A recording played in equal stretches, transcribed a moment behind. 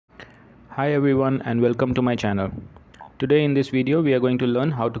Hi everyone and welcome to my channel. Today in this video we are going to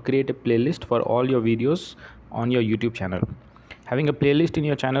learn how to create a playlist for all your videos on your YouTube channel. Having a playlist in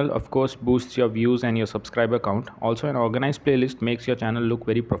your channel of course boosts your views and your subscriber count. Also an organized playlist makes your channel look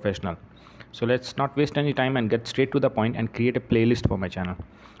very professional. So let's not waste any time and get straight to the point and create a playlist for my channel.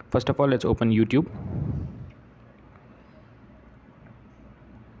 First of all, let's open YouTube.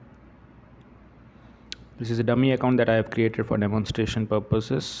 This is a dummy account that I have created for demonstration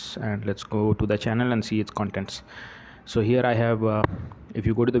purposes, and let's go to the channel and see its contents. So here I have if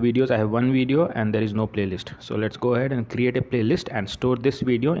you go to the videos, I have one video and there is no playlist. So let's go ahead and create a playlist and store this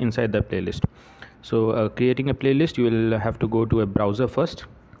video inside the playlist. So creating a playlist, you will have to go to a browser first.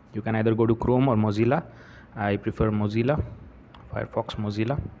 You can either go to Chrome or Mozilla. I prefer Mozilla, Firefox,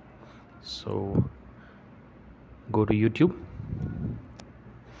 Mozilla. So go to YouTube.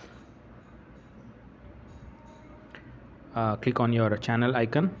 Click on your channel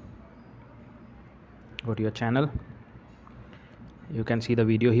icon, go to your channel. You can see the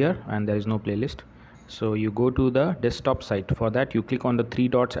video here and there is no playlist. So you go to the desktop site. For that you click on the three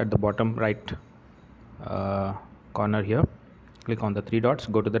dots at the bottom right corner here. Click on the three dots,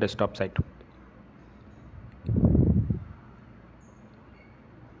 go to the desktop site.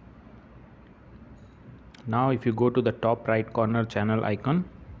 Now if you go to the top right corner channel icon,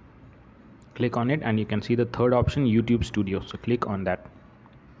 click on it and you can see the third option, YouTube Studio. So click on that.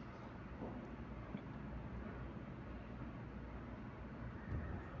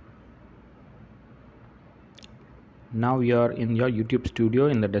 Now you are in your YouTube Studio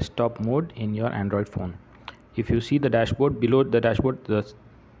in the desktop mode in your Android phone. If you see the dashboard, below the dashboard the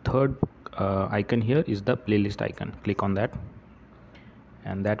third icon here is the playlist icon. Click on that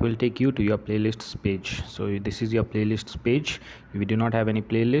and that will take you to your playlists page. So this is your playlists page. If you do not have any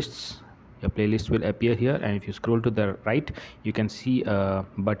playlists, your playlist will appear here, and if you scroll to the right you can see a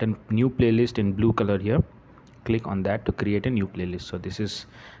button new playlist in blue color here. Click on that to create a new playlist. So this is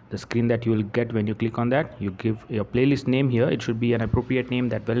the screen that you will get when you click on that. You give your playlist name here. It should be an appropriate name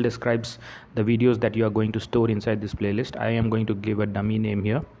that well describes the videos that you are going to store inside this playlist. I am going to give a dummy name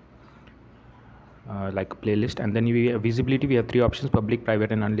here, like a playlist. And then visibility, we have three options: public,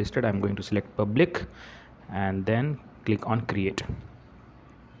 private and unlisted. I'm going to select public and then click on create.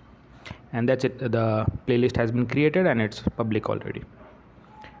 And that's it. The playlist has been created and it's public already.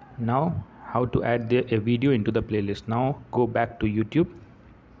 Now how to add a video into the playlist. Now go back to YouTube.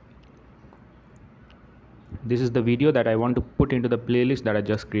 This is the video that I want to put into the playlist that I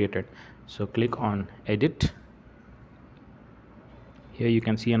just created. So click on edit. Here you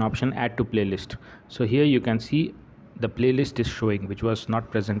can see an option add to playlist. So here you can see the playlist is showing, which was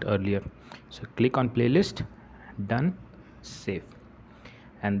not present earlier. So click on playlist, done, save.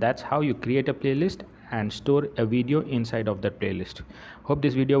 And that's how you create a playlist and store a video inside of that playlist. Hope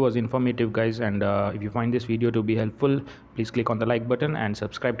this video was informative, guys, and if you find this video to be helpful, please click on the like button and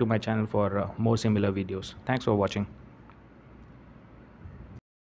subscribe to my channel for more similar videos. Thanks for watching.